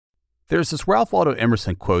There's this Ralph Waldo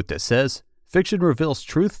Emerson quote that says, "Fiction reveals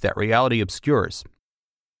truth that reality obscures."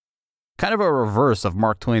 Kind of a reverse of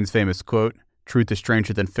Mark Twain's famous quote, "Truth is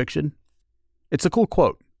stranger than fiction." It's a cool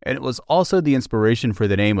quote, and it was also the inspiration for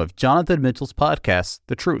the name of Jonathan Mitchell's podcast,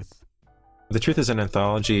 The Truth. The Truth is an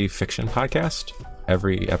anthology fiction podcast.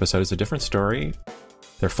 Every episode is a different story.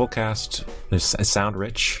 They're full cast. They sound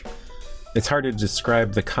rich. It's hard to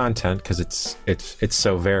describe the content because it's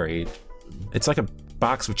so varied. It's like a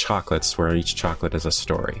box of chocolates where each chocolate is a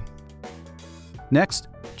story. Next,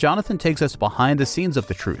 Jonathan takes us behind the scenes of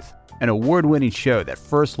The Truth, an award-winning show that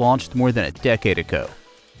first launched more than a decade ago.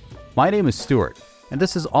 My name is Stuart, and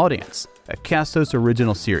this is Audience, a Castos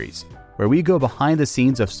original series, where we go behind the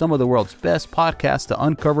scenes of some of the world's best podcasts to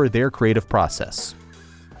uncover their creative process.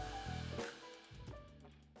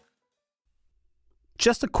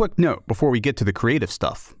 Just a quick note before we get to the creative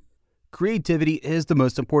stuff. Creativity is the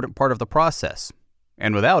most important part of the process,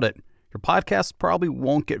 and without it, your podcast probably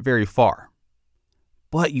won't get very far.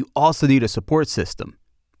 But you also need a support system,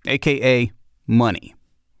 aka money.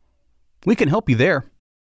 We can help you there.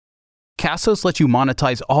 Castos lets you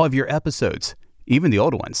monetize all of your episodes, even the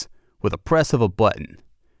old ones, with a press of a button.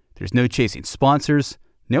 There's no chasing sponsors,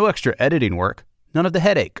 no extra editing work, none of the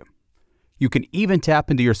headache. You can even tap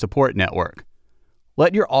into your support network.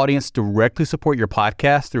 Let your audience directly support your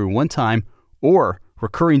podcast through one-time or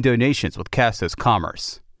recurring donations with Castos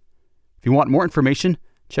Commerce. If you want more information,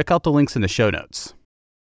 check out the links in the show notes.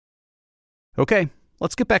 Okay,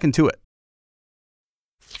 let's get back into it.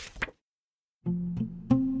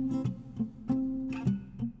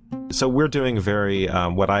 So we're doing very,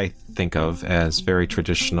 what I think of as very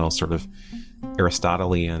traditional sort of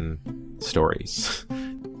Aristotelian stories.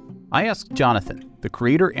 I asked Jonathan, the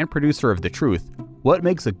creator and producer of The Truth, what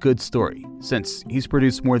makes a good story, since he's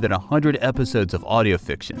produced more than 100 episodes of audio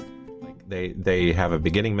fiction. They have a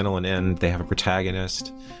beginning, middle, and end. They have a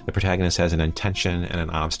protagonist. The protagonist has an intention and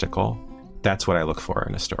an obstacle. That's what I look for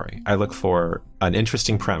in a story. I look for an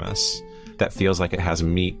interesting premise that feels like it has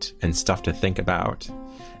meat and stuff to think about.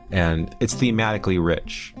 And it's thematically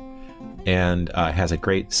rich and has a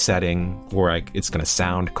great setting where it's going to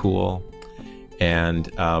sound cool and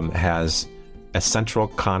has a central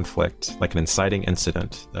conflict, like an inciting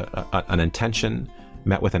incident, an intention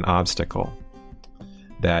met with an obstacle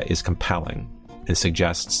that is compelling and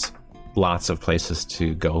suggests lots of places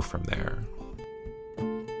to go from there.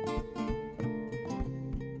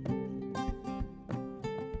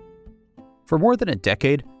 For more than a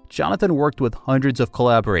decade, Jonathan worked with hundreds of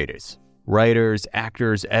collaborators, writers,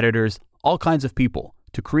 actors, editors, all kinds of people,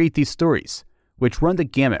 to create these stories, which run the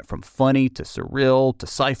gamut from funny to surreal to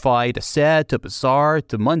sci-fi to sad to bizarre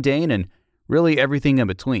to mundane and really everything in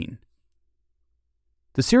between.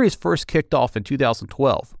 The series first kicked off in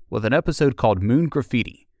 2012 with an episode called Moon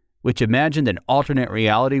Graffiti, which imagined an alternate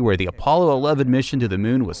reality where the Apollo 11 mission to the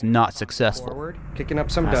moon was not successful. Forward, kicking up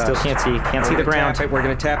some dust. Still can't see the ground. We're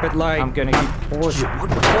gonna tap it light. I'm gonna keep pushing.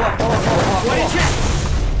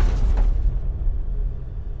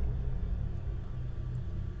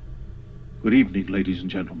 Good evening, ladies and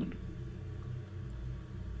gentlemen.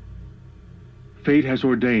 Fate has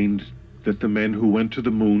ordained that the men who went to the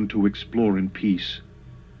moon to explore in peace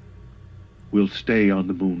will stay on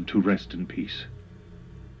the moon to rest in peace.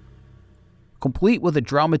 Complete with a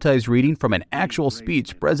dramatized reading from an actual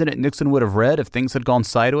speech President Nixon would have read if things had gone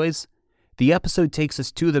sideways, the episode takes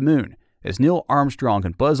us to the moon as Neil Armstrong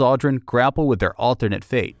and Buzz Aldrin grapple with their alternate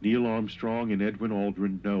fate. Neil Armstrong and Edwin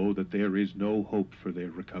Aldrin know that there is no hope for their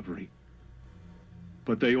recovery.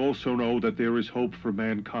 But they also know that there is hope for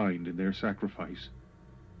mankind in their sacrifice.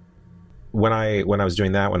 When I was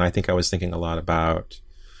doing that one, I think I was thinking a lot about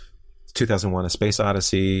 2001: A Space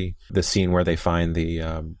Odyssey, the scene where they find the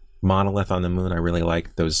monolith on the moon. I really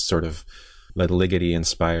like those sort of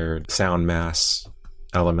Ligeti-inspired sound mass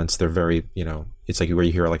elements. They're very, it's like where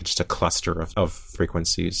you hear like just a cluster of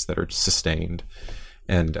frequencies that are sustained.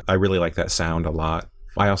 And I really like that sound a lot.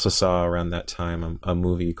 I also saw around that time a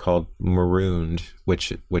movie called Marooned,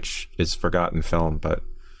 which is forgotten film, but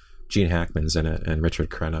Gene Hackman's in it and Richard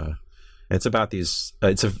Crenna. And it's about these.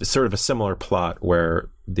 It's a sort of a similar plot where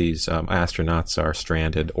these astronauts are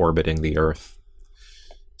stranded orbiting the Earth.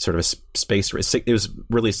 Sort of a space race. It was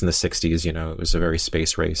released in the 60s. It was a very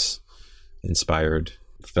space race inspired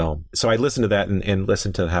film. So I listened to that and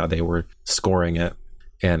listened to how they were scoring it.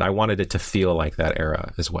 And I wanted it to feel like that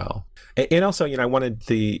era as well. And also, I wanted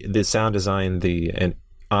the sound design, and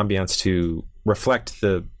ambiance to reflect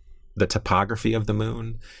the topography of the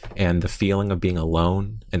moon and the feeling of being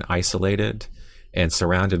alone and isolated and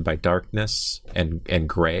surrounded by darkness and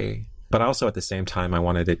gray But also at the same time, I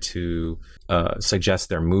wanted it to suggest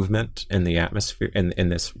their movement in the atmosphere, in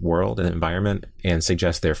this world and environment, and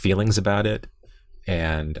suggest their feelings about it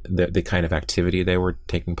and the kind of activity they were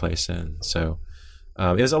taking place in. So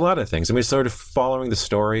it was a lot of things. And we sort of following the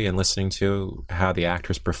story and listening to how the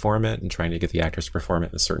actors perform it and trying to get the actors to perform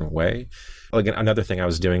it in a certain way. Like another thing I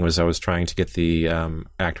was doing was I was trying to get the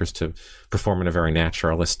actors to perform in a very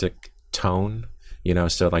naturalistic tone,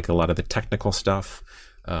 so like a lot of the technical stuff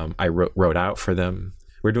I wrote out for them.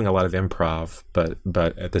 We're doing a lot of improv, but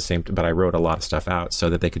at the same time, but I wrote a lot of stuff out so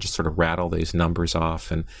that they could just sort of rattle these numbers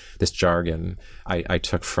off, and this jargon I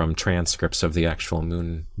took from transcripts of the actual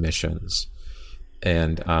moon missions.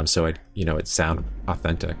 And so it sounded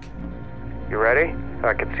authentic. You ready?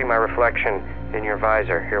 I can see my reflection in your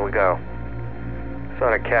visor. Here we go.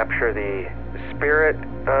 Thought I'd capture the spirit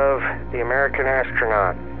of the American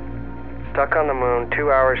astronaut. Stuck on the moon,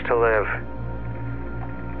 2 hours to live.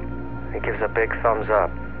 He gives a big thumbs up.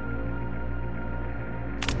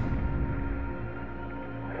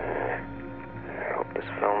 I hope this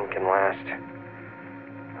film can last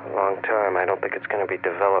a long time. I don't think it's going to be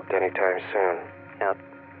developed anytime soon. Yeah,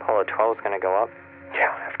 Apollo 12 is going to go up.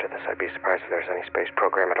 Yeah, after this, I'd be surprised if there's any space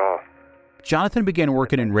program at all. Jonathan began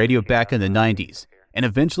working in radio back in the 90s and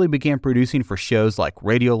eventually began producing for shows like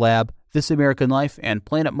Radiolab, This American Life, and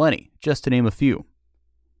Planet Money, just to name a few.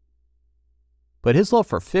 But his love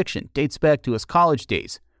for fiction dates back to his college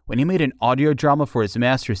days when he made an audio drama for his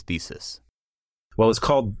master's thesis. Well, it's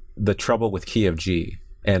called The Trouble with Key of G,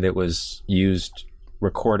 and it was used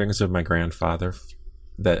recordings of my grandfather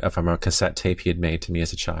that from a cassette tape he had made to me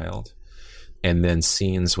as a child, and then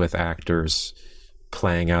scenes with actors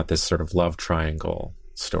playing out this sort of love triangle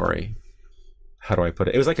story. How do I put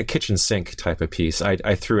it? It was like a kitchen sink type of piece.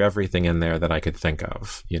 I threw everything in there that I could think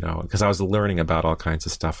of, because I was learning about all kinds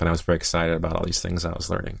of stuff, and I was very excited about all these things I was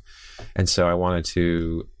learning. And so I wanted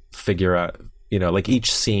to figure out, like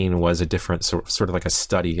each scene was a different sort of like a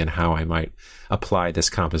study in how I might apply this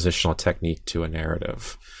compositional technique to a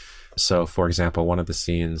narrative. So, for example, one of the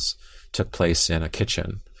scenes took place in a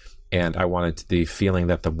kitchen, and I wanted the feeling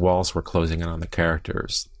that the walls were closing in on the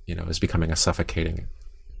characters, it was becoming a suffocating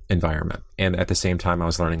environment. And at the same time, I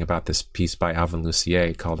was learning about this piece by Alvin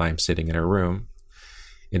Lucier called I'm Sitting in a Room,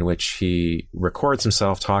 in which he records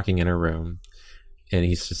himself talking in a room, and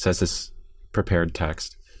he says this prepared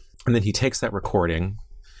text, and then he takes that recording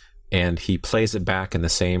and he plays it back in the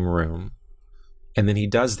same room. And then he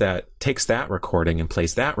takes that recording and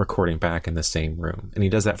plays that recording back in the same room. And he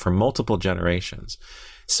does that for multiple generations.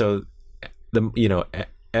 So the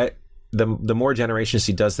more generations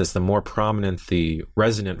he does this, the more prominent the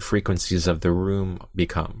resonant frequencies of the room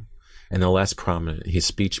become, and the less prominent his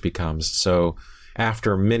speech becomes. So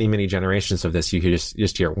after many, many generations of this, you could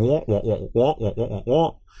just hear wah, wah, wah, wah, wah, wah,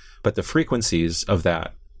 wah, but the frequencies of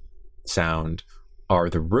that sound are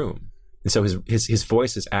the room. And so his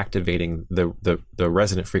voice is activating the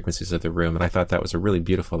resonant frequencies of the room. And I thought that was a really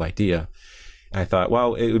beautiful idea. And I thought,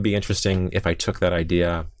 well, it would be interesting if I took that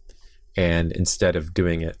idea and instead of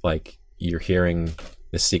doing it like you're hearing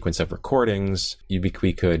the sequence of recordings,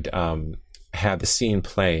 we could have the scene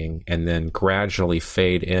playing and then gradually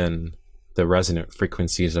fade in the resonant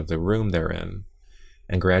frequencies of the room they're in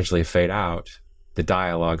and gradually fade out the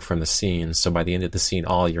dialogue from the scene. So by the end of the scene,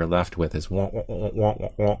 all you're left with is wah, wah, wah, wah, wah,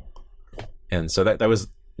 wah. And so that was,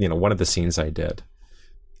 one of the scenes I did.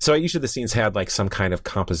 So each of the scenes had like some kind of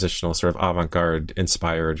compositional, sort of avant-garde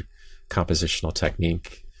inspired compositional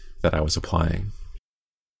technique that I was applying.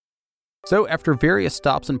 So after various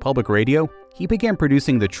stops in public radio, he began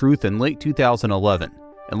producing The Truth in late 2011,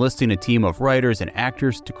 enlisting a team of writers and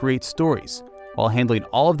actors to create stories, while handling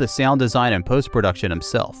all of the sound design and post-production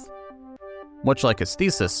himself. Much like his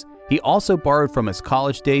thesis, he also borrowed from his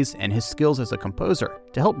college days and his skills as a composer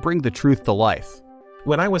to help bring The Truth to life.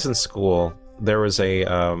 When I was in school, there was a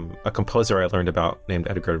composer I learned about named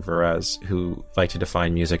Edgar Varese who liked to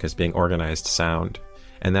define music as being organized sound.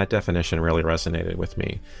 And that definition really resonated with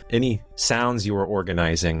me. Any sounds you were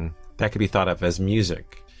organizing, that could be thought of as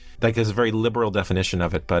music. Like, there's a very liberal definition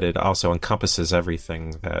of it, but it also encompasses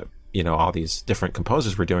everything that, all these different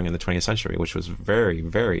composers were doing in the 20th century, which was very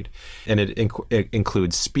varied. And it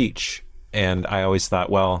includes speech. And I always thought,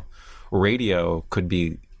 well, radio could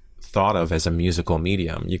be thought of as a musical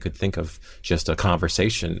medium. You could think of just a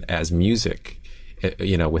conversation as music,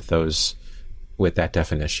 with that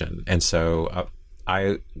definition. And so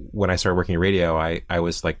when I started working in radio, I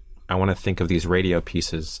was like, I want to think of these radio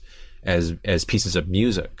pieces as pieces of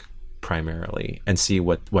music primarily and see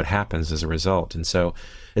what happens as a result. And so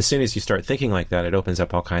as soon as you start thinking like that, it opens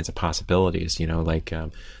up all kinds of possibilities, like,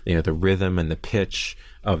 the rhythm and the pitch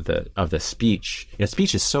of the speech.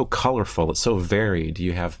 Speech is so colorful. It's so varied.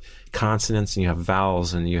 You have consonants and you have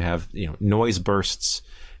vowels and you have, noise bursts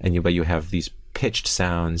but you have these pitched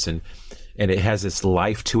sounds and it has this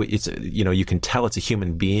life to it. It's, you can tell it's a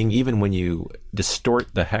human being, even when you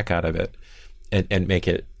distort the heck out of it and make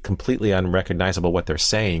it completely unrecognizable what they're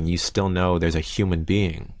saying, you still know there's a human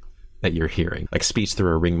being that you're hearing. Like speech through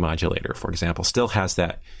a ring modulator, for example, still has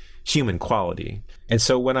that human quality. And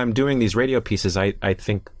so when I'm doing these radio pieces, I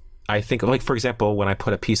think like, for example, when I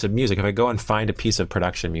put a piece of music, if I go and find a piece of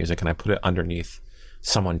production music and I put it underneath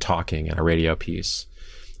someone talking in a radio piece,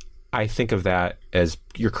 I think of that as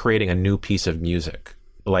you're creating a new piece of music.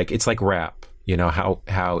 Like, it's like rap,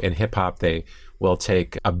 how in hip hop they will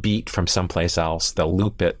take a beat from someplace else, they'll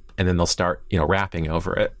loop it, and then they'll start, rapping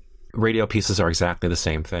over it. Radio pieces are exactly the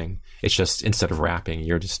same thing. It's just, instead of rapping,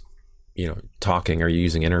 you're just, talking, or you're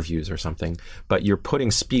using interviews or something, but you're putting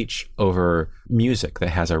speech over music that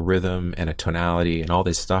has a rhythm and a tonality and all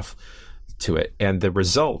this stuff to it. And the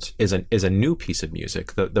result is a new piece of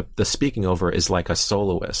music. The speaking over is like a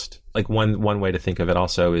soloist. Like one way to think of it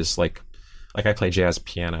also is like I play jazz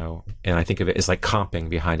piano, and I think of it as like comping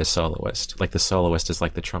behind a soloist. Like the soloist is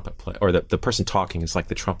like the trumpet player, or the person talking is like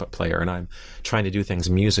the trumpet player, and I'm trying to do things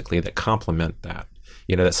musically that complement that,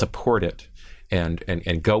 that support it and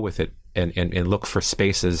go with it and look for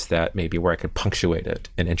spaces that maybe where I could punctuate it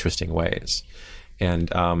in interesting ways. And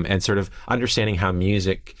sort of understanding how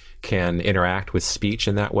music can interact with speech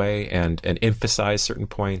in that way and emphasize certain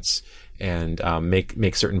points and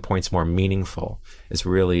make certain points more meaningful is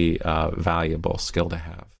really a valuable skill to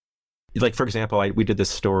have. Like, for example, we did this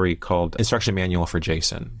story called Instruction Manual for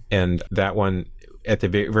Jason. And that one, at the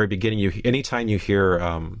very beginning, anytime you hear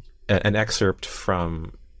an excerpt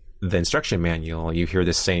from the instruction manual, you hear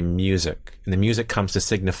the same music. And the music comes to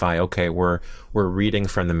signify, okay, we're reading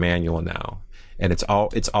from the manual now. And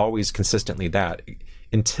it's always consistently that,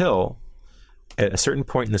 until at a certain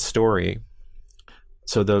point in the story,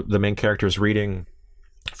 so the main character is reading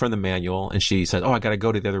from the manual, and she says, I got to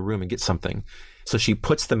go to the other room and get something. So she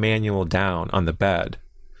puts the manual down on the bed,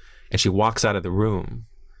 and she walks out of the room,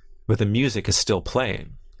 but the music is still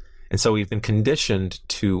playing. And so we've been conditioned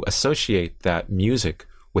to associate that music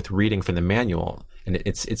with reading from the manual, and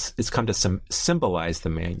it's come to symbolize the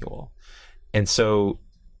manual. And so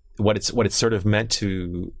what it's sort of meant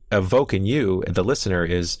to evoke in you, the listener,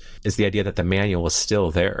 is the idea that the manual is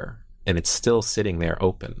still there, and it's still sitting there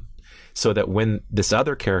open, so that when this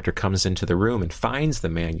other character comes into the room and finds the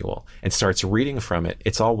manual and starts reading from it,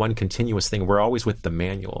 it's all one continuous thing. We're always with the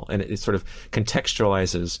manual, and it sort of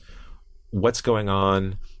contextualizes what's going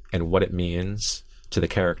on and what it means to the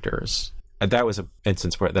characters. And that was an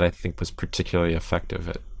instance that I think was particularly effective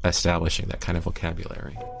at establishing that kind of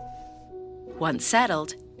vocabulary. Once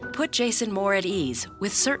settled, put Jason more at ease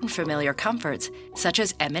with certain familiar comforts, such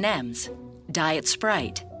as M&Ms, Diet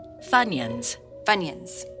Sprite, Funyuns.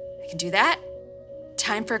 Funyuns. I can do that.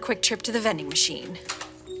 Time for a quick trip to the vending machine.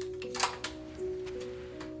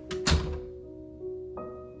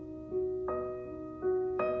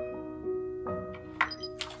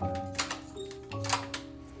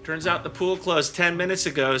 Turns out the pool closed 10 minutes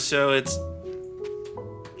ago, so it's...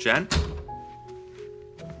 Jen?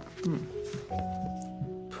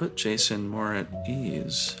 Put Jason more at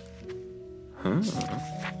ease. Huh.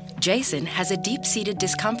 Jason has a deep-seated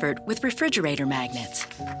discomfort with refrigerator magnets.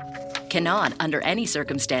 Cannot, under any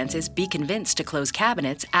circumstances, be convinced to close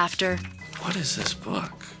cabinets after... What is this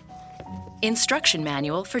book? Instruction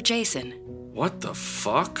Manual for Jason. What the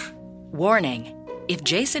fuck? Warning. If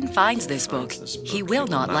Jason finds this book, he will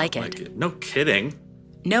not like it. No kidding.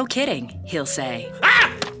 No kidding, he'll say.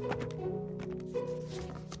 Ah!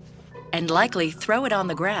 And likely throw it on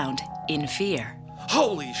the ground in fear.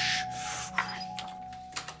 Holy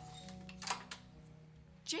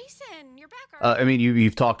Jason, you're back.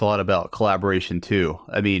 You've talked a lot about collaboration too.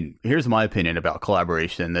 Here's my opinion about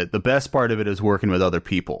collaboration, that the best part of it is working with other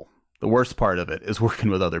people. The worst part of it is working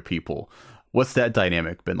with other people. What's that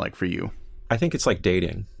dynamic been like for you? I think it's like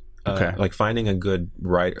dating. Okay. Like finding a good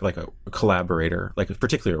writer, like a collaborator, like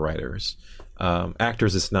particularly writers.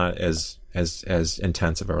 Actors, it's not as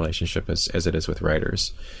intense of a relationship as it is with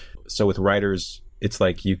writers. So with writers, it's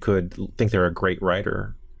like you could think they're a great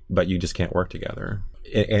writer, but you just can't work together.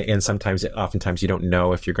 And oftentimes you don't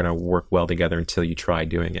know if you're going to work well together until you try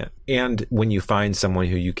doing it. And when you find someone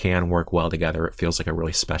who you can work well together, it feels like a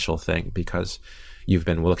really special thing, because you've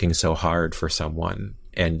been looking so hard for someone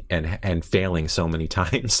and failing so many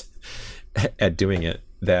times at doing it.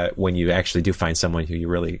 that when you actually do find someone who you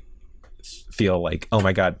really feel like, oh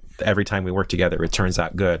my God, every time we work together, it turns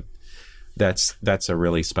out good. That's a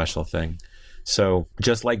really special thing. So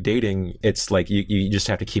just like dating, it's like you just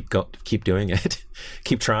have to keep doing it,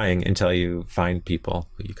 keep trying until you find people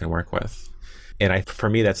who you can work with. And for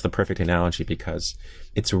me, that's the perfect analogy, because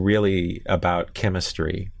it's really about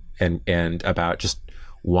chemistry and about just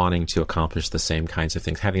wanting to accomplish the same kinds of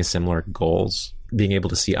things, having similar goals, being able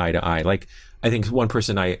to see eye to eye. Like, I think one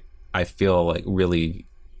person I feel like really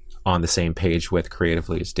on the same page with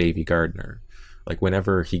creatively is Davey Gardner. Like,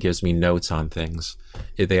 whenever he gives me notes on things,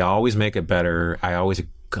 they always make it better. I always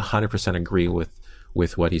 100% agree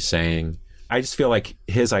with what he's saying. I just feel like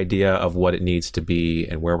his idea of what it needs to be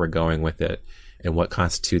and where we're going with it and what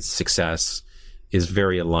constitutes success is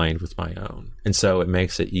very aligned with my own. And so it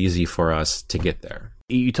makes it easy for us to get there.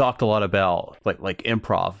 You talked a lot about like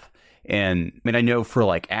improv. And I mean, I know for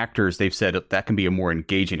like actors, they've said that can be a more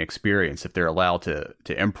engaging experience if they're allowed to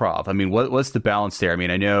improv. I mean, what's the balance there?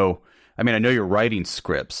 I know you're writing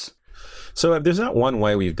scripts. So there's not one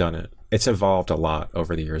way we've done it. It's evolved a lot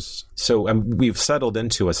over the years. So we've settled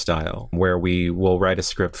into a style where we will write a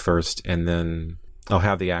script first, and then I'll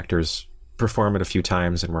have the actors perform it a few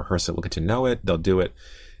times and rehearse it. We'll get to know it. They'll do it.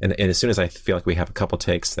 And as soon as I feel like we have a couple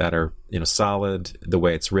takes that are, solid the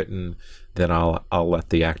way it's written, then I'll let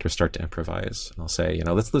the actors start to improvise. And I'll say,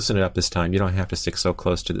 let's loosen it up this time. You don't have to stick so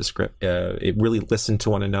close to the script. It really listen to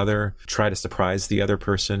one another. Try to surprise the other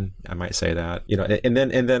person. I might say that. And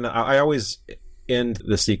then I always end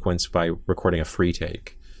the sequence by recording a free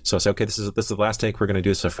take. So I say, okay, this is the last take we're going to do.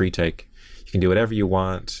 It's a free take. You can do whatever you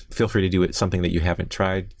want. Feel free to do something that you haven't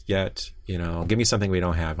tried yet. Give me something we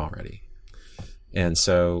don't have already. And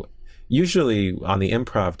so usually on the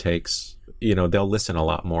improv takes, they'll listen a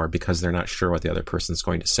lot more because they're not sure what the other person's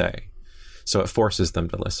going to say. So it forces them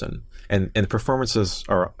to listen. And the performances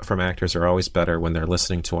from actors are always better when they're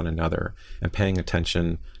listening to one another and paying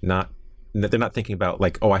attention. They're not thinking about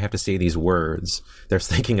like, oh, I have to say these words. They're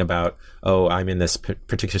thinking about, oh, I'm in this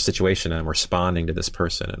particular situation and I'm responding to this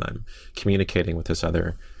person and I'm communicating with this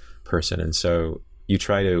other person. And so you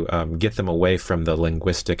try to get them away from the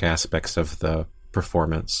linguistic aspects of the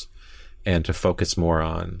performance and to focus more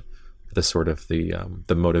on the sort of the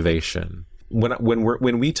motivation.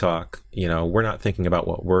 When we talk, we're not thinking about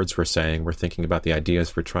what words we're saying. We're thinking about the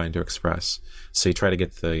ideas we're trying to express. So you try to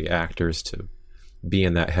get the actors to be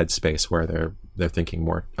in that headspace where they're thinking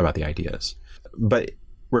more about the ideas. But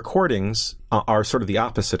recordings are sort of the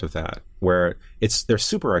opposite of that, where they're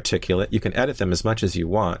super articulate. You can edit them as much as you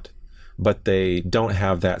want, but they don't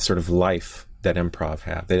have that sort of life that improv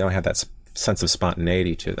have. They don't have that sense of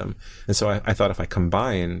spontaneity to them. And so I thought if I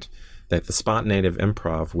combined that the spontaneity of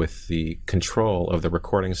improv with the control of the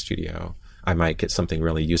recording studio, I might get something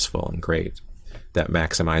really useful and great that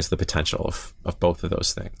maximized the potential of both of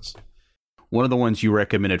those things. One of the ones you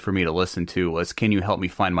recommended for me to listen to was Can You Help Me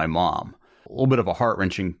Find My Mom? A little bit of a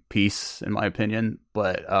heart-wrenching piece, in my opinion,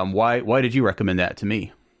 but why did you recommend that to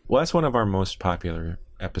me? Well, that's one of our most popular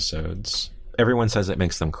episodes. Everyone says it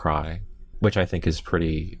makes them cry, which I think is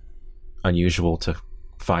pretty unusual to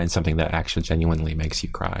find something that actually genuinely makes you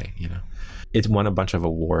cry. It's won a bunch of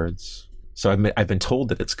awards, so I've been told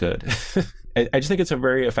that it's good. I just think it's a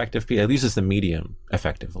very effective piece. It uses the medium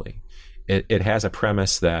effectively. It has a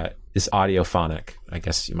premise that is audiophonic, I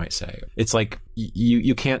guess you might say. It's like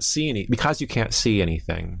you can't see because you can't see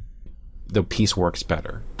anything, the piece works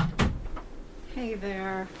better. Hey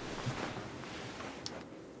there.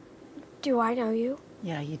 Do I know you?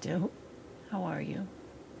 Yeah, you do. How are you?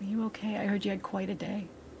 Are you okay? I heard you had quite a day.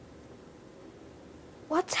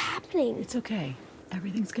 What's happening? It's okay.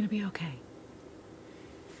 Everything's gonna be okay.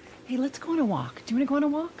 Hey, let's go on a walk. Do you want to go on a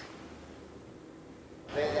walk?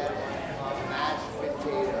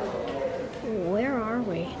 Where are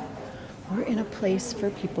we? We're in a place for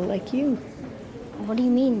people like you. What do you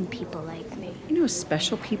mean, people like me?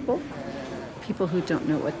 Special people. People who don't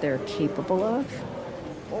know what they're capable of.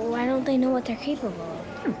 Why don't they know what they're capable of?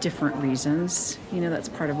 For different reasons. That's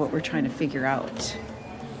part of what we're trying to figure out.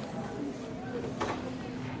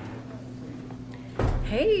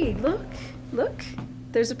 Hey, look.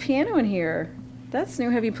 There's a piano in here. That's new.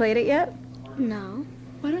 Have you played it yet? No.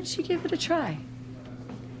 Why don't you give it a try?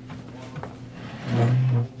 Hey,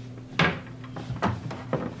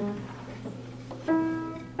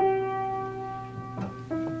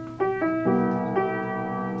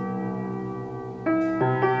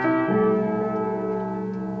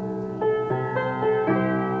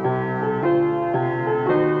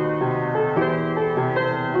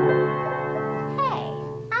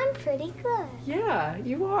 I'm pretty good. Yeah,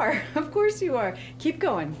 you are. Of course you are. Keep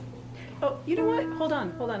going. Oh, you know what? Hold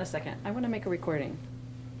on a second. I want to make a recording.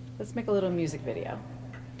 Let's make a little music video.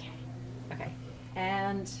 Okay.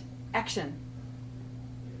 And action.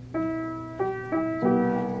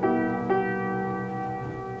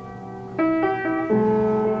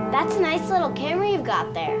 That's a nice little camera you've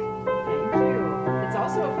got there. Thank you. It's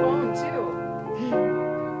also a phone, too.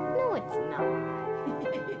 No, it's not.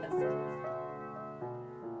 Yes, it is.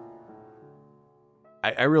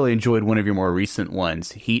 I really enjoyed one of your more recent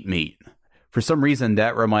ones, Heat Meat. For some reason,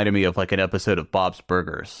 that reminded me of like an episode of Bob's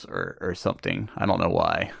Burgers or something. I don't know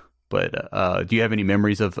why. But do you have any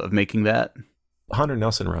memories of making that? Hunter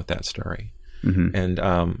Nelson wrote that story. Mm-hmm. And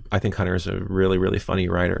I think Hunter's a really, really funny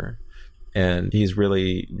writer. And he's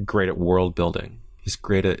really great at world building. He's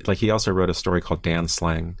great at, like, he also wrote a story called Dan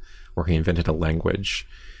Slang, where he invented a language.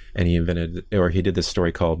 And he did this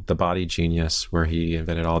story called The Body Genius, where he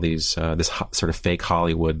invented all these, sort of fake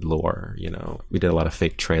Hollywood lore, you know. We did a lot of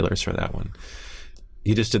fake trailers for that one.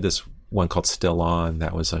 He just did this one called Still On,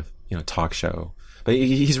 that was a, talk show. But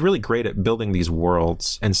he's really great at building these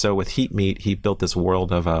worlds. And so with Heat Meat, he built this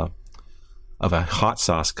world of a hot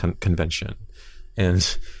sauce convention.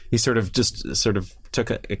 And he sort of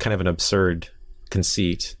took a kind of an absurd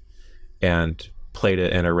conceit and played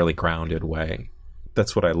it in a really grounded way.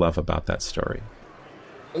 That's what I love about that story.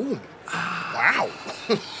 Oh, wow.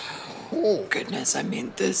 Oh, goodness. I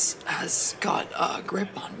mean, this has got a grip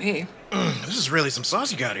on me. This is really some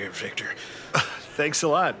sauce you got here, Victor. Thanks a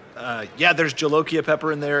lot. Yeah, there's Jolokia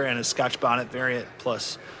pepper in there and a Scotch bonnet variant,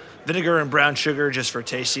 plus vinegar and brown sugar just for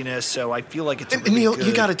tastiness, so I feel like it's really Neil, good.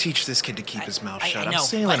 you gotta teach this kid to keep his mouth shut. I'm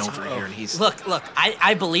sailing over here and he's... Look,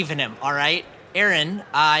 I believe in him, all right? Aaron,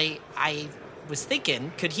 I was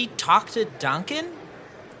thinking, could he talk to Duncan?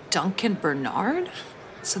 Duncan Bernard?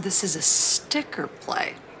 So this is a sticker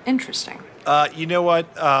play. Interesting. You know what?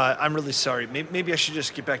 I'm really sorry. Maybe I should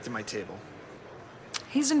just get back to my table.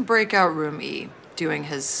 He's in breakout room E, doing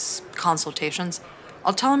his consultations.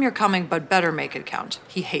 I'll tell him you're coming, but better make it count.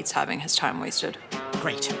 He hates having his time wasted.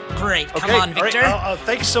 Great. Okay, Come on, Victor. All right.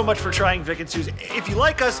 Thanks so much for trying, Vic and Susan. If you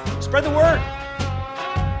like us, spread the word.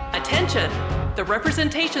 Attention! The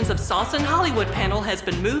Representations of Sauce in Hollywood panel has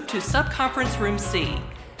been moved to Subconference Room C.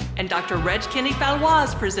 And Dr. Reg Kenny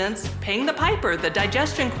Falloise presents Paying the Piper, the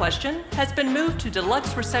Digestion Question, has been moved to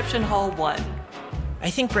Deluxe Reception Hall 1. I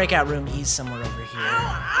think breakout room E's somewhere over here.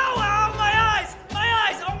 Ow, my eyes!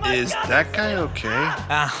 Oh my Is God. that guy okay?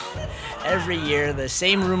 Every year, the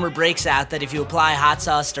same rumor breaks out that if you apply hot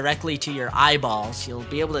sauce directly to your eyeballs, you'll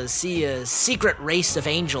be able to see a secret race of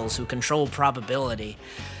angels who control probability.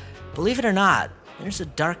 Believe it or not, there's a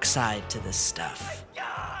dark side to this stuff.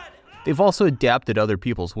 They've also adapted other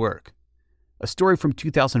people's work. A story from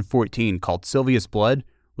 2014 called Sylvia's Blood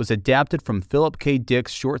was adapted from Philip K.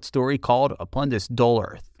 Dick's short story called Upon This Dull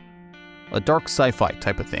Earth. A dark sci-fi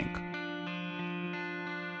type of thing.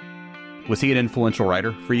 Was he an influential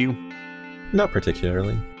writer for you? Not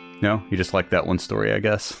particularly. No? You just like that one story, I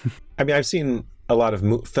guess? I mean, I've seen a lot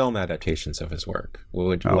of film adaptations of his work,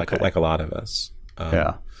 like a lot of us.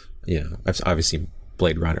 Yeah. Yeah, I've obviously seen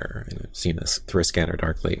Blade Runner, and I've seen this Through a Scanner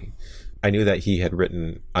Darkly. I knew that he had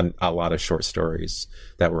written a lot of short stories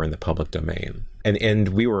that were in the public domain, and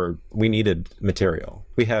we needed material.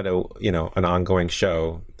 We had an ongoing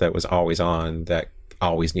show that was always on, that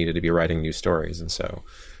always needed to be writing new stories, and so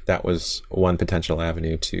that was one potential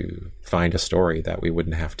avenue to find a story that we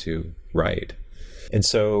wouldn't have to write. And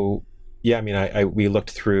so, yeah, I mean, we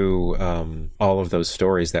looked through all of those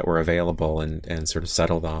stories that were available and sort of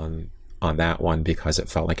settled on that one because it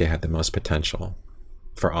felt like it had the most potential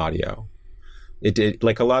for audio. It did,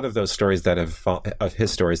 like a lot of those stories of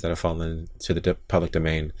his stories that have fallen into the public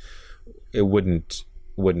domain, it wouldn't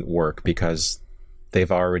work because they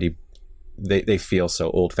feel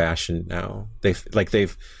so old fashioned now. There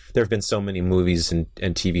have been so many movies and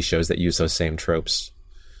TV shows that use those same tropes.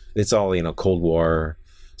 It's all, Cold War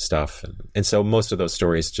stuff. And so most of those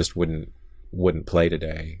stories just wouldn't play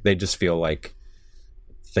today. They just feel like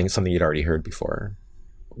something you'd already heard before.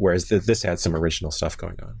 Whereas this had some original stuff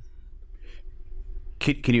going on.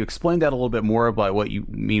 Can you explain that a little bit more about what you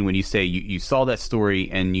mean when you say you saw that story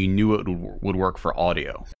and you knew it would work for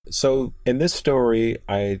audio? So in this story,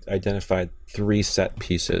 I identified 3 set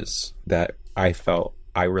pieces that I felt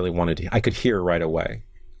I really wanted to. I could hear right away,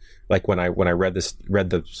 like when I read the story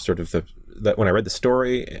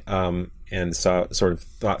and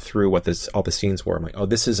thought through what all the scenes were. I'm like, oh,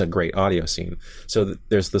 this is a great audio scene. So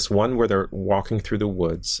there's this one where they're walking through the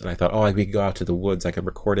woods, and I thought, oh, we could go out to the woods. I could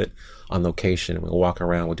record it on location, and we'll walk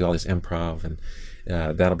around. We'll do all this improv, and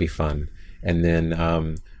that'll be fun. And then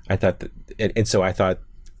I thought, so I thought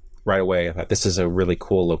right away, I thought this is a really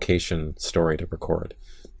cool location story to record.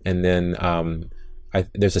 And then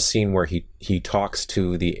there's a scene where he talks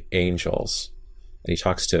to the angels, and he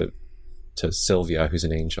talks to Sylvia, who's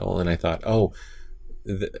an angel. And I thought,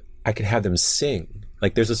 I could have them sing.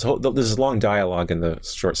 Like there's this long dialogue in the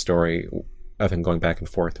short story of him going back and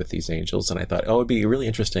forth with these angels. And I thought, it'd be really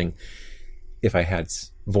interesting if I had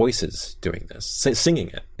voices doing this, singing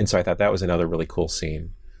it. And so I thought that was another really cool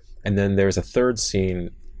scene. And then there's a third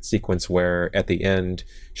sequence where at the end,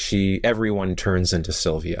 everyone turns into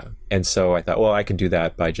Sylvia. And so I thought, I can do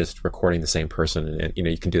that by just recording the same person. And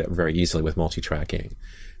you can do that very easily with multi-tracking.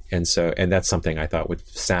 And that's something I thought would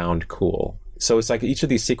sound cool. So it's like each of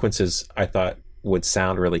these sequences I thought would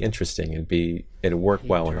sound really interesting and work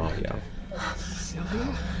well in audio.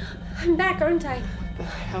 Sylvia? I'm back, aren't I? What the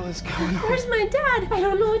hell is going on? Where's my dad? I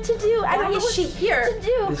don't know what to do. I don't know what here? to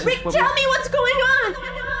do. Rick, tell me what's going on!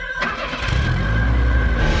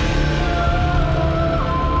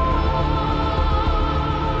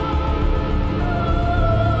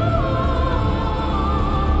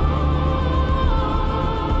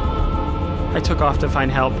 I took off to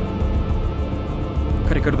find help.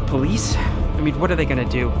 Could I go to the police? I mean, what are they gonna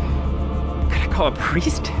do? Could I call a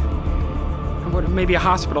priest? Or maybe a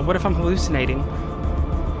hospital? What if I'm hallucinating?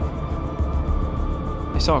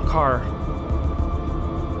 I saw a car.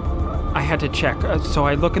 I had to check, so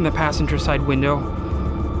I look in the passenger side window,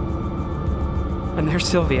 and there's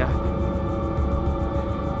Sylvia.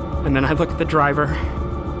 And then I look at the driver.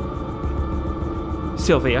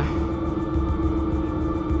 Sylvia.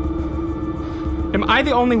 Am I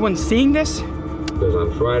the only one seeing this? Because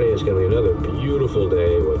on Friday it's going to be another beautiful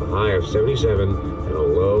day with a high of 77 and a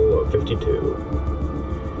low of 52.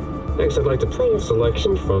 Next, I'd like to play a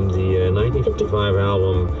selection from the 1955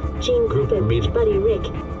 album Gene Group Meets Buddy Rick.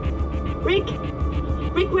 Rick,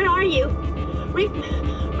 where are you?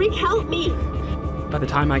 Rick, help me. By the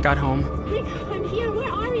time I got home, Rick, I'm here.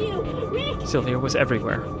 Where are you? Rick! Sylvia was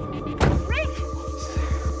everywhere. Rick,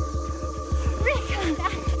 I'm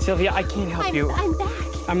back. Sylvia, I can't help you. I'm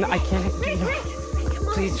back. I can't. Rick,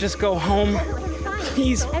 please just go home.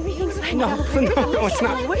 Please. Everything's fine. No, it's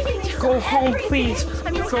not. What are you doing? Go home, please.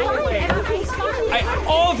 Go away. Everything's fine.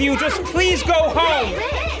 All of you, just please go home.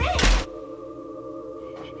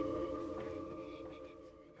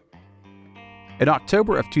 In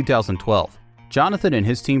October of 2012, Jonathan and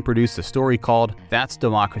his team produced a story called That's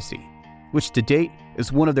Democracy, which to date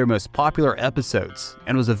is one of their most popular episodes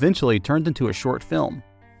and was eventually turned into a short film.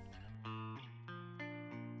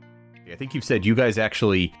 I think you've said you guys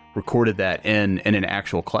actually recorded that in an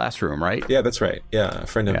actual classroom, right? Yeah, that's right. Yeah, a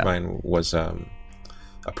friend of mine was a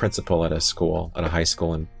principal at a high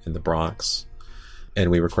school in the Bronx,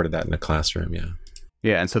 and we recorded that in a classroom, yeah.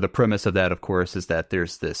 Yeah, and so the premise of that, of course, is that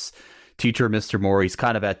there's this teacher, Mr. Moore. He's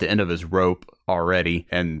kind of at the end of his rope already,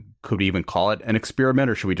 and could we even call it an experiment,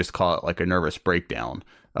 or should we just call it like a nervous breakdown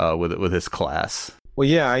with his class? Well,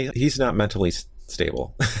 yeah, he's not mentally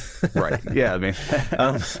stable. Right. Yeah, I mean...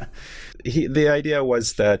 the idea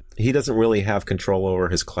was that he doesn't really have control over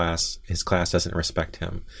his class. His class doesn't respect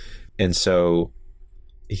him. And so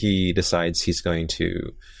he decides he's going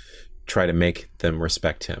to try to make them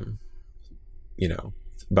respect him,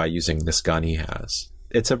 by using this gun he has.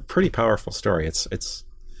 It's a pretty powerful story. It's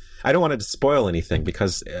I don't want to spoil anything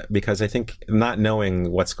because I think not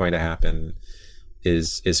knowing what's going to happen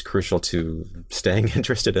is crucial to staying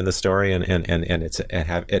interested in the story and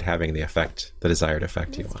it having the desired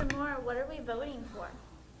effect you want. Mr. Moore, what are we voting for?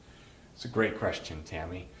 It's a great question,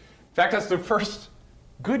 Tammy. In fact, that's the first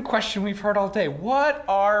good question we've heard all day. What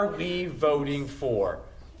are we voting for?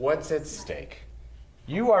 What's at stake?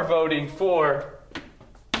 You are voting for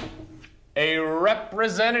a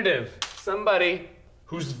representative, somebody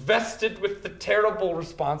who's vested with the terrible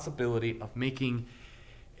responsibility of making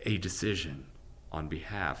a decision on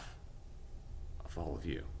behalf of all of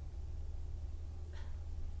you.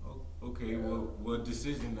 Okay, well, what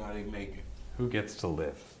decision are they making? Who gets to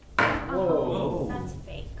live? Whoa. That's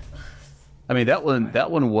fake. I mean, that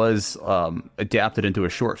one was adapted into a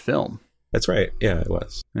short film. That's right. Yeah, it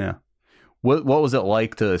was. Yeah. What was it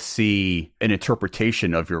like to see an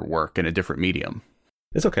interpretation of your work in a different medium?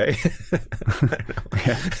 It's okay.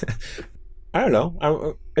 I don't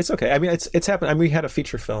know. It's okay. I mean, it's happened. I mean, we had a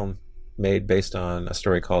feature film made based on a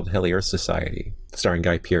story called Hilly Earth Society, starring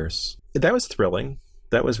Guy Pearce. That was thrilling.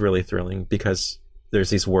 That was really thrilling because there's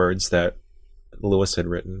these words that Lewis had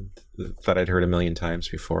written that I'd heard a million times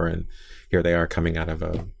before, and here they are coming out of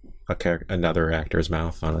another actor's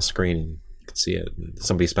mouth on a screen. You could see it. And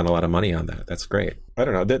somebody spent a lot of money on that. That's great. I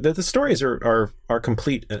don't know. The stories are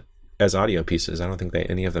complete as audio pieces. I don't think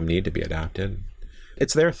any of them need to be adapted.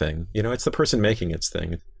 It's their thing. You know, it's the person making its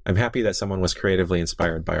thing. I'm happy that someone was creatively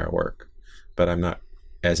inspired by our work, but I'm not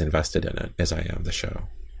as invested in it as I am the show.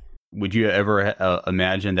 Would you ever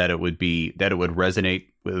imagine that it would resonate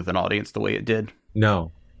with an audience the way it did?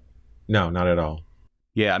 No, not at all.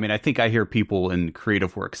 Yeah, I mean, I think I hear people in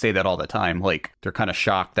creative work say that all the time. Like, they're kind of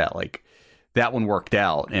shocked that, like, that one worked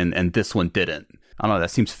out and this one didn't. I don't know,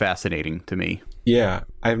 that seems fascinating to me. Yeah,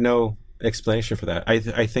 I have no explanation for that. I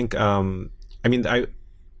think, I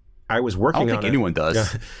was working on it. I don't think anyone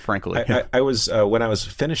does, frankly. I was, when I was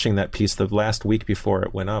finishing that piece the last week before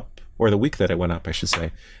it went up, or the week that it went up, I should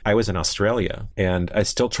say, I was in Australia and I was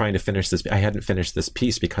still trying to finish this. I hadn't finished this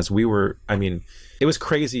piece because it was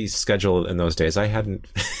crazy schedule in those days. I hadn't,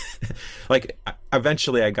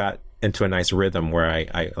 eventually I got into a nice rhythm where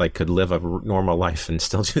I like could live a normal life and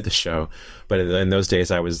still do the show. But in those days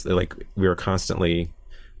I was like, we were constantly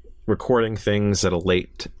recording things at a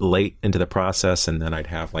late into the process, and then I'd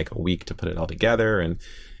have like a week to put it all together. And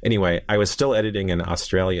anyway, I was still editing in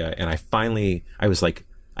Australia, and I was like,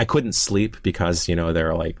 I couldn't sleep because, you know, there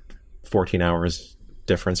are like 14 hours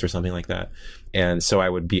difference or something like that. And so I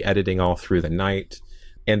would be editing all through the night.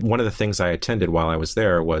 And one of the things I attended while I was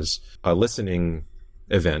there was a listening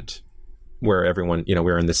event where everyone, you know,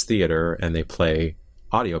 we're in this theater and they play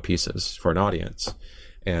audio pieces for an audience.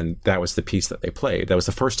 And that was the piece that they played. That was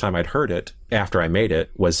the first time I'd heard it after I made it,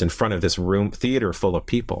 was in front of this theater full of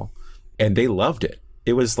people. And they loved it.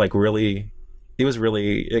 It was really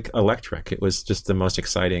electric. It was just one of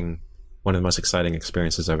the most exciting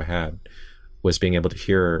experiences I've ever had, was being able to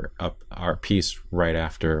hear our piece right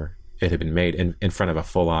after it had been made in front of a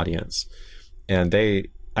full audience. And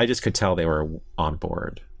I just could tell they were on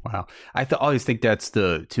board. Wow. I always think that's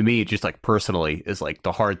to me, just like personally, is like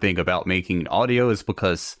the hard thing about making audio, is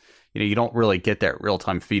because, you know, you don't really get that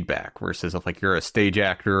real-time feedback, versus if like you're a stage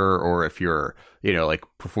actor or if you're, you know, like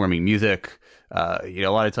performing music, you know,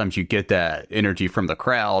 a lot of times you get that energy from the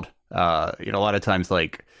crowd. You know, a lot of times,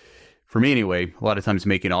 like for me anyway, a lot of times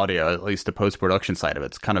making audio, at least the post-production side of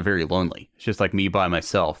it's kind of very lonely. It's just like me by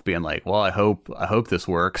myself being like, well, I hope this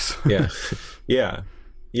works. Yeah.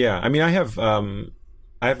 Yeah. I mean, I have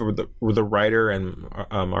the writer and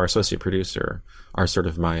our associate producer are sort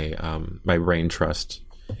of my brain trust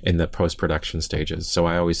in the post-production stages. So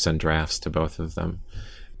I always send drafts to both of them,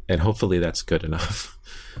 and hopefully that's good enough.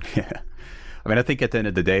 Yeah. I mean, I think at the end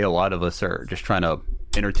of the day, a lot of us are just trying to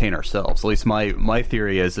entertain ourselves. At least my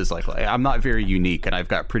theory is like I'm not very unique, and I've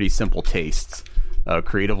got pretty simple tastes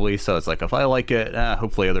creatively. So it's like, if I like it,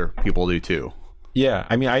 hopefully other people do too. Yeah,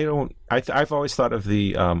 I mean, I've always thought of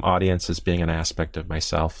the audience as being an aspect of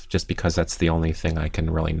myself, just because that's the only thing I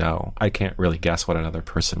can really know. I can't really guess what another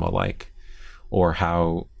person will like, or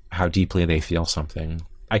how deeply they feel something.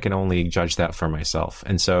 I can only judge that for myself.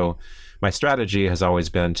 And so my strategy has always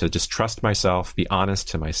been to just trust myself, be honest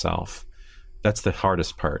to myself. That's the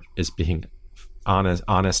hardest part, is being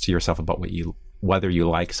honest to yourself about whether you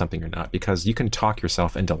like something or not, because you can talk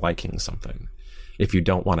yourself into liking something if you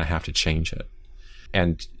don't want to have to change it.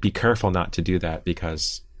 And be careful not to do that,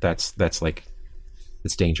 because that's like,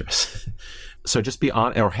 it's dangerous. So just be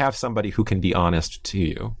on, or have somebody who can be honest to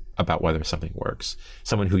you about whether something works.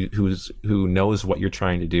 Someone who knows what you're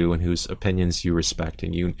trying to do and whose opinions you respect,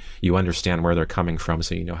 and you understand where they're coming from,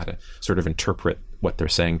 so you know how to sort of interpret what they're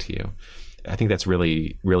saying to you. I think that's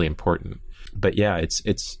really, really important. But yeah,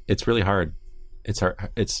 it's really hard.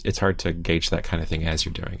 It's hard to gauge that kind of thing as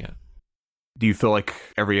you're doing it. Do you feel like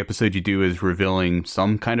every episode you do is revealing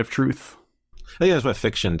some kind of truth? I think that's what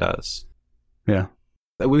fiction does. Yeah.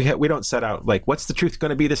 We don't set out like, what's the truth going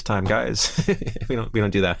to be this time, guys? we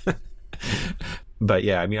don't do that. But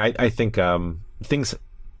yeah, I mean, I think things,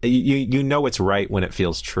 you know it's right when it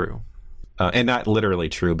feels true, and not literally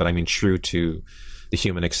true, but I mean true to the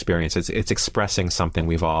human experience. It's expressing something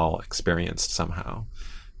we've all experienced somehow.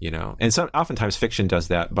 You know, and so oftentimes fiction does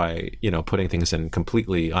that by, you know, putting things in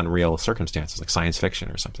completely unreal circumstances, like science fiction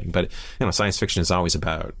or something. But, you know, science fiction is always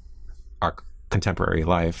about our contemporary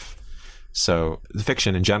life. So the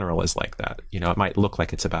fiction in general is like that. You know, it might look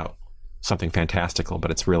like it's about something fantastical, but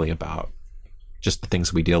it's really about just the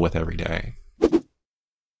things we deal with every day.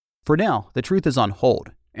 For now, the truth is on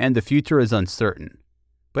hold, and the future is uncertain.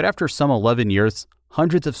 But after some 11 years,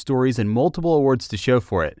 hundreds of stories, and multiple awards to show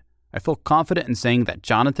for it, I feel confident in saying that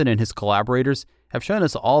Jonathan and his collaborators have shown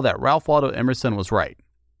us all that Ralph Waldo Emerson was right.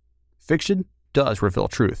 Fiction does reveal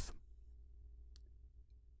truth.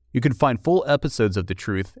 You can find full episodes of The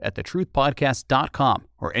Truth at thetruthpodcast.com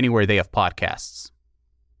or anywhere they have podcasts.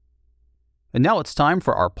 And now it's time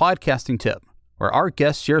for our podcasting tip, where our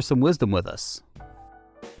guests share some wisdom with us.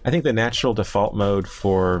 I think the natural default mode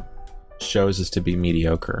for shows is to be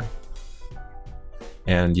mediocre.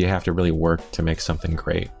 And you have to really work to make something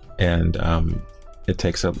great. And it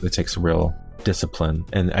takes a real discipline.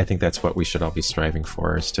 And I think that's what we should all be striving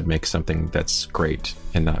for, is to make something that's great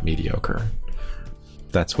and not mediocre.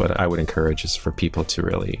 That's what I would encourage, is for people to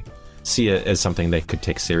really see it as something they could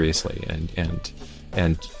take seriously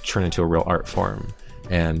and turn into a real art form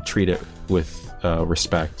and treat it with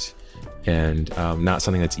respect, and not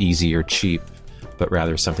something that's easy or cheap, but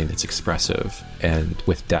rather something that's expressive and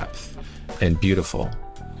with depth and beautiful.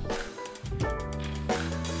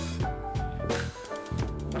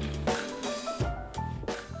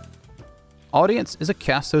 Audience is a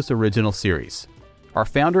Castos original series. Our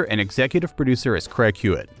founder and executive producer is Craig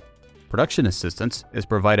Hewitt. Production assistance is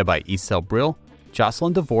provided by Isel Brill,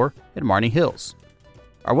 Jocelyn DeVore, and Marnie Hills.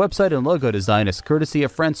 Our website and logo design is courtesy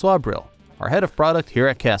of Francois Brill, our head of product here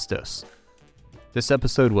at Castos. This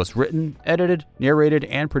episode was written, edited, narrated,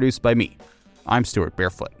 and produced by me. I'm Stuart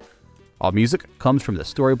Barefoot. All music comes from the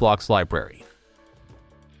Storyblocks library.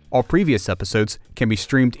 All previous episodes can be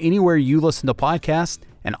streamed anywhere you listen to podcasts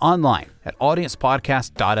and online at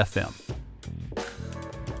audiencepodcast.fm.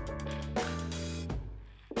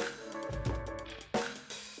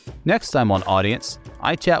 Next time on Audience,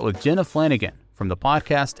 I chat with Jenna Flanagan from the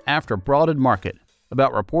podcast After Broadened Market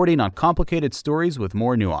about reporting on complicated stories with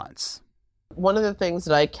more nuance. One of the things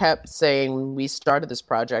that I kept saying when we started this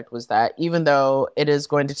project was that even though it is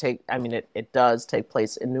going to take, it does take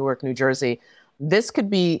place in Newark, New Jersey, this could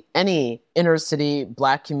be any inner city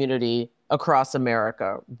Black community across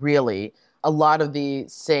America, really. A lot of the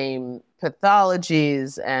same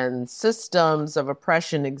pathologies and systems of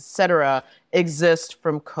oppression, etc., exist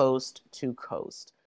from coast to coast.